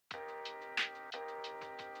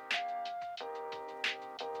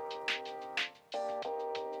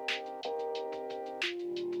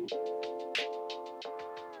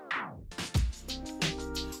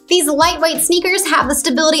These lightweight sneakers have the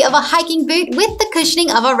stability of a hiking boot with the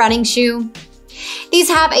cushioning of a running shoe. These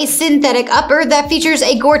have a synthetic upper that features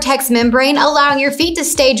a Gore-Tex membrane, allowing your feet to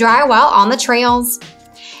stay dry while on the trails.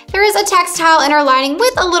 There is a textile inner lining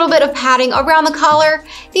with a little bit of padding around the collar.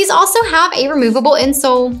 These also have a removable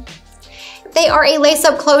insole. They are a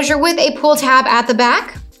lace-up closure with a pull tab at the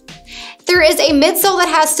back. There is a midsole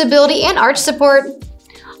that has stability and arch support.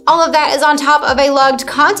 All of that is on top of a lugged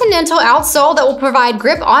Continental outsole that will provide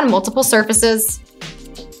grip on multiple surfaces.